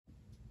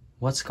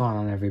What's going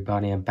on,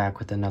 everybody? I'm back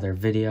with another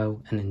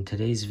video, and in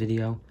today's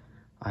video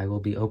I will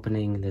be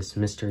opening this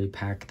mystery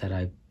pack that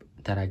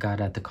I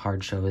got at the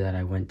card show that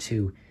I went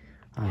to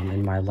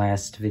in my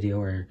last video,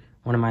 or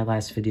one of my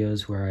last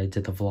videos where I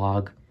did the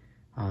vlog.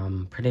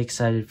 Pretty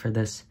excited for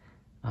this.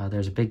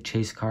 There's a big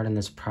chase card in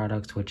this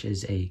product, which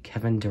is a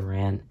Kevin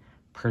Durant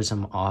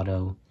Prism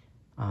Auto.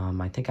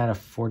 I think out of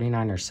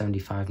 49 or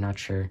 75, not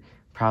sure.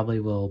 Probably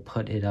will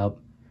put the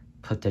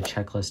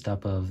checklist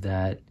up of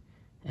that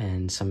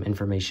and some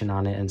information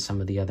on it and some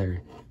of the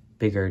other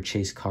bigger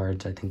chase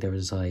cards. I think there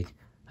was like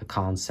a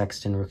Colin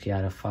Sexton rookie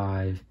out of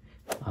 5.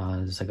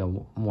 There's like a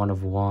 1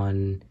 of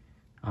 1,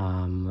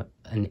 an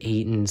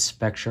Ayton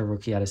Spectra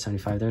rookie out of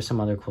 75. There's some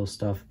other cool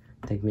stuff.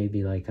 I think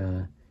maybe like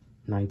a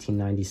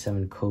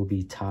 1997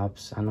 Kobe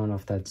Topps. I don't know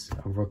if that's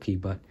a rookie,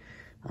 but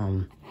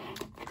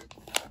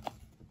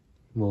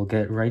we'll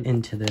get right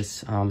into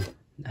this. I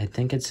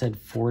think it said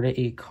 4 to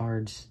 8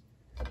 cards,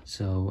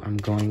 so I'm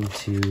going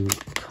to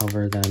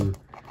cover them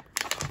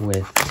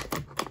with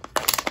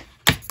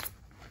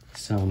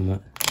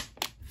some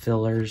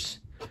fillers,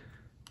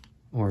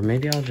 or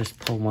maybe I'll just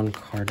pull one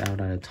card out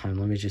at a time.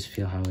 Let me just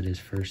feel how it is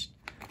first.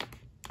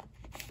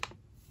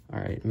 All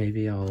right,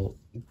 maybe I'll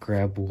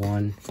grab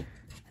one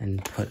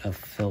and put a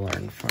filler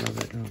in front of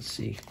it. Let's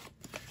see.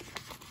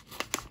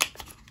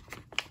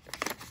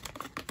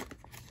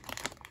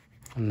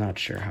 I'm not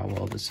sure how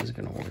well this is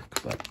gonna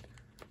work, but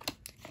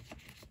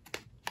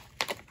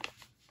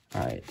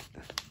all right.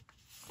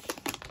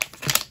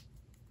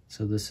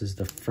 So this is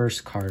the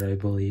first card, I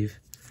believe.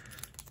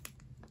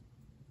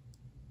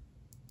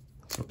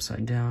 It's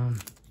upside down.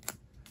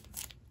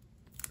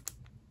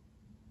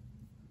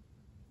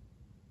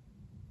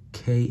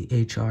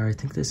 KHR, I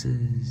think this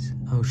is,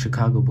 oh,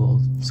 Chicago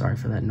Bulls. Sorry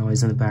for that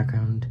noise in the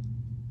background.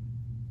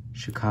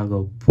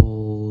 Chicago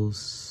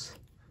Bulls.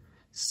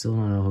 Still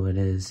don't know who it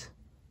is.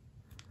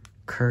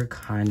 Kirk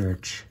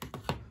Heinrich.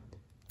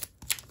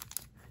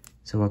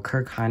 So a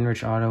Kirk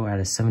Heinrich auto out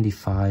of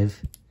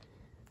 75.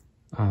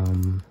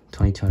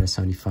 22 out of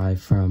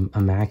 75 from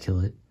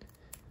Immaculate.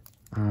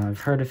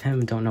 I've heard of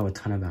him, don't know a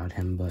ton about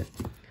him, but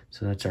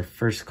so that's our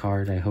first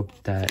card. I hope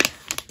that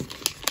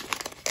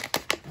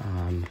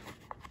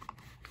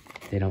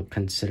they don't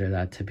consider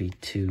that to be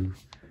too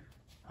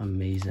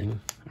amazing.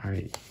 All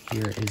right,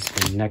 here is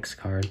the next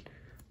card.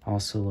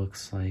 Also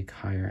looks like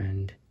higher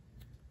end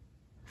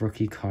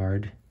rookie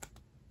card. I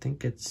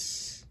think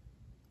it's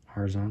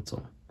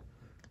horizontal.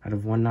 Out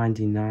of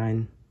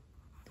 199,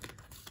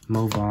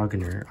 Mo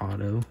Wagner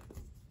auto.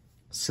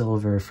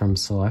 Silver from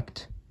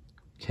Select.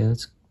 Okay,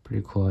 that's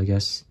pretty cool, I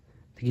guess.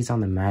 I think he's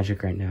on the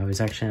Magic right now. He was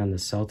actually on the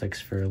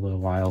Celtics for a little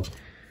while.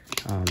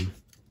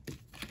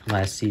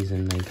 Last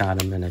season, they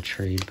got him in a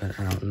trade, but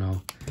I don't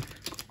know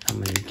how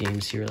many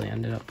games he really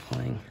ended up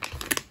playing.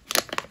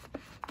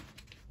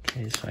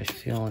 Okay, so I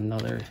feel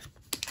another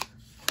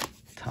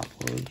top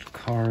load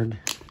card.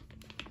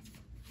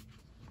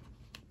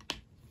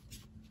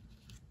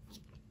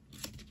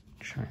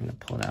 Trying to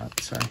pull it out,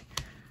 sorry.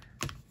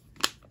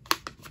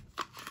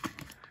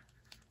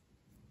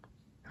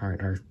 All right,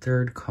 our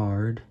third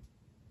card,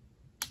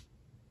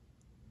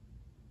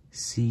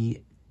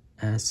 CSX.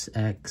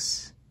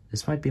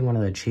 This might be one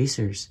of the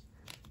chasers.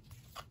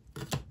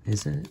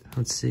 Is it?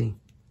 Let's see.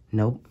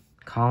 Nope.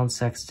 Colin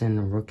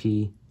Sexton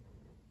rookie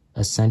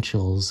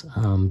essentials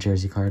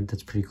jersey card.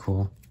 That's pretty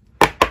cool.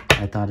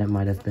 I thought it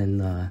might have been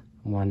the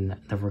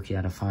rookie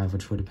out of 5,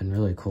 which would have been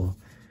really cool,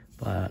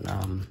 but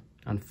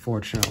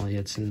unfortunately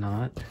it's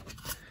not.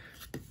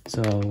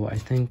 So I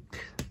think,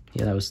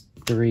 yeah, that was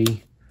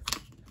 3.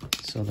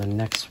 So the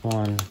next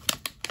one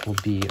will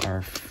be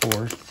our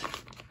 4th.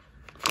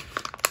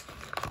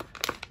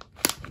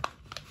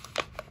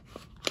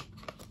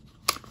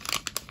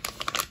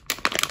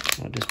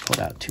 I just pulled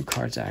out 2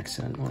 cards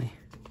accidentally.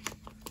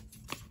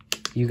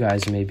 You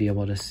guys may be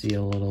able to see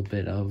a little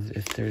bit of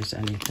if there's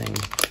anything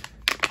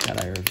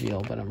that I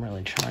reveal, but I'm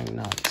really trying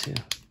not to.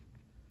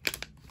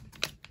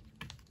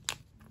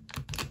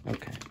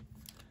 Okay.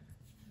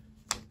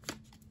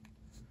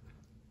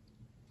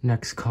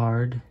 Next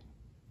card.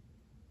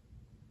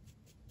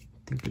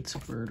 I think it's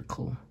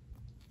vertical.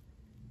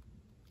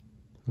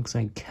 Looks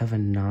like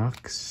Kevin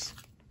Knox.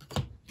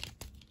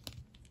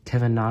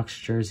 Kevin Knox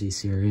jersey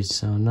series,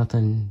 so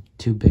nothing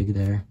too big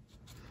there.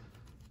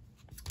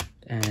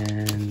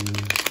 And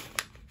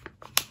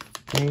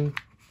I think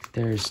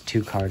there's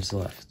 2 cards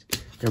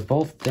left. They're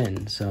both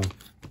thin, so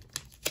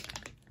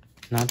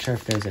not sure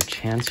if there's a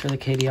chance for the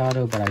KD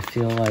auto, but I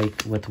feel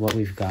like with what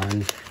we've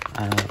gotten,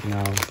 I don't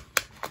know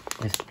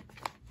if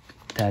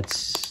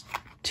that's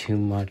too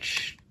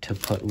much to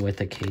put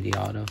with a KD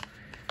auto.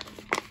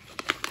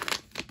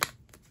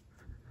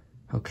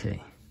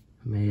 Okay,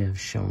 may have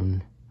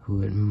shown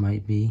who it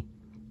might be.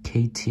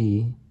 KT,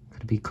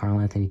 could it be Karl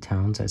Anthony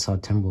Towns? I saw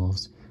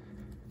Timberwolves.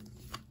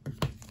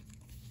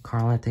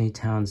 Karl Anthony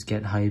Towns,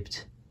 Get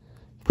Hyped,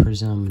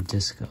 Prism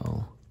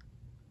Disco.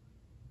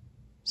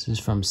 This is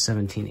from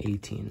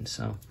 17-18,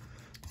 so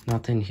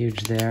nothing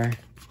huge there.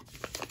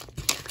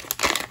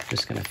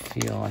 Just gonna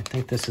feel, I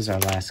think this is our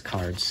last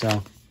card,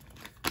 so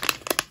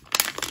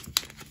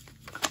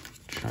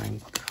try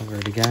and cover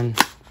it again.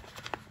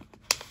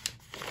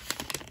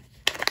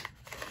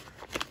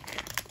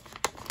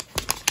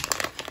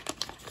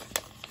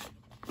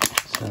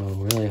 So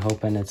really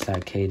hoping it's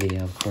that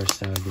KD. Of course,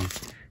 that would be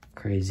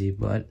crazy,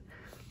 but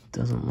it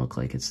doesn't look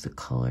like it's the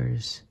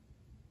colors.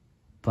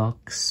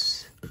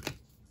 Bucks,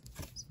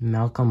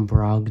 Malcolm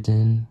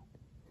Brogdon.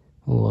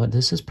 Oh,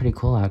 this is pretty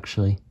cool,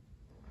 actually.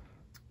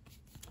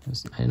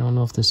 I don't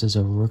know if this is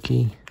a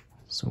rookie.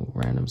 There's a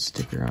random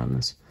sticker on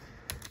this.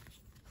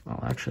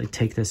 I'll actually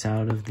take this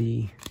out of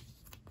the...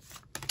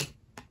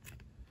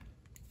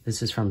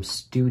 This is from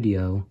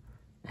Studio,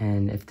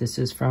 and if this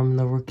is from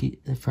the rookie,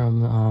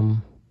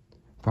 from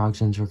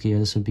Brogdon's rookie year,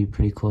 this would be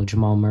pretty cool.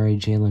 Jamal Murray,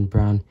 Jaylen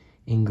Brown,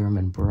 Ingram,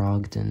 and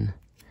Brogdon.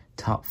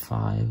 Top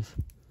 5.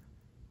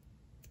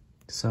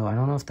 So I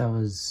don't know if that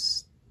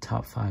was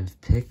top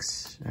 5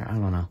 picks. I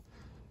don't know.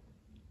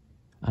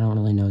 I don't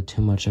really know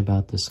too much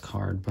about this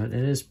card, but it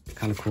is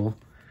kind of cool.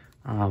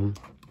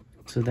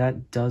 So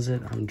that does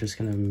it. I'm just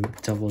going to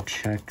double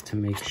check to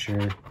make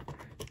sure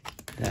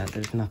that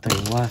there's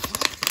nothing left.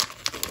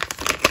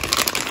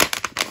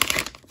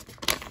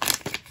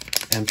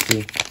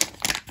 Empty.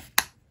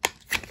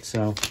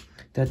 So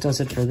that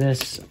does it for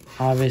this.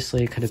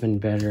 Obviously, it could have been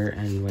better,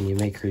 and when you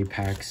make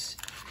repacks,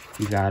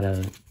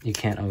 you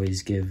can't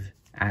always give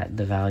at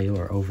the value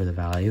or over the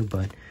value,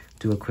 but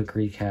do a quick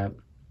recap.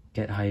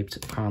 Get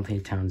hyped,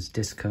 Karl-Anthony Towns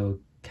Disco,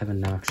 Kevin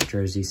Knox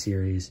Jersey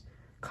Series,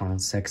 Colin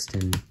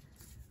Sexton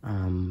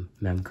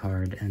mem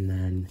card, and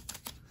then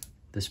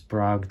this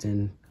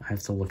Brogdon. I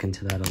have to look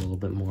into that a little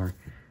bit more.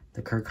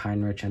 The Kirk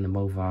Heinrich and the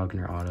Mo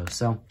Wagner auto.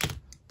 So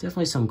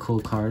definitely some cool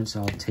cards.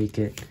 I'll take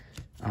it.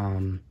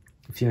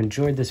 If you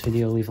enjoyed this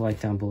video, leave a like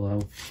down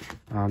below.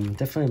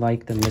 Definitely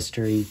like the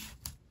mystery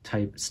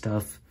type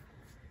stuff.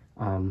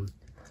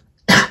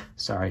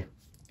 Sorry.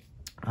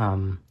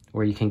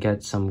 Where you can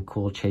get some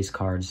cool chase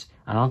cards.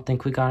 I don't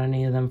think we got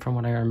any of them from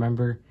what I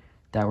remember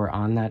that were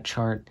on that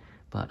chart,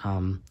 but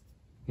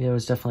yeah, it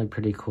was definitely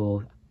pretty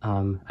cool.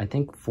 I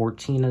think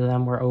 14 of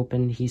them were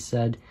open, he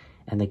said,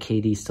 and the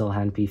KD still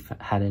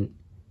hadn't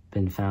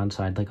been found,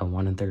 so I had like a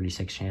 1 in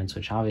 36 chance,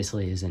 which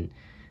obviously isn't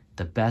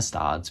the best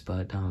odds,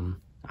 but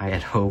I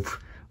had hope.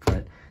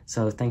 But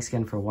so thanks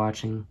again for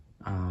watching,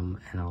 and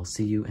I'll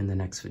see you in the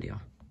next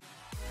video.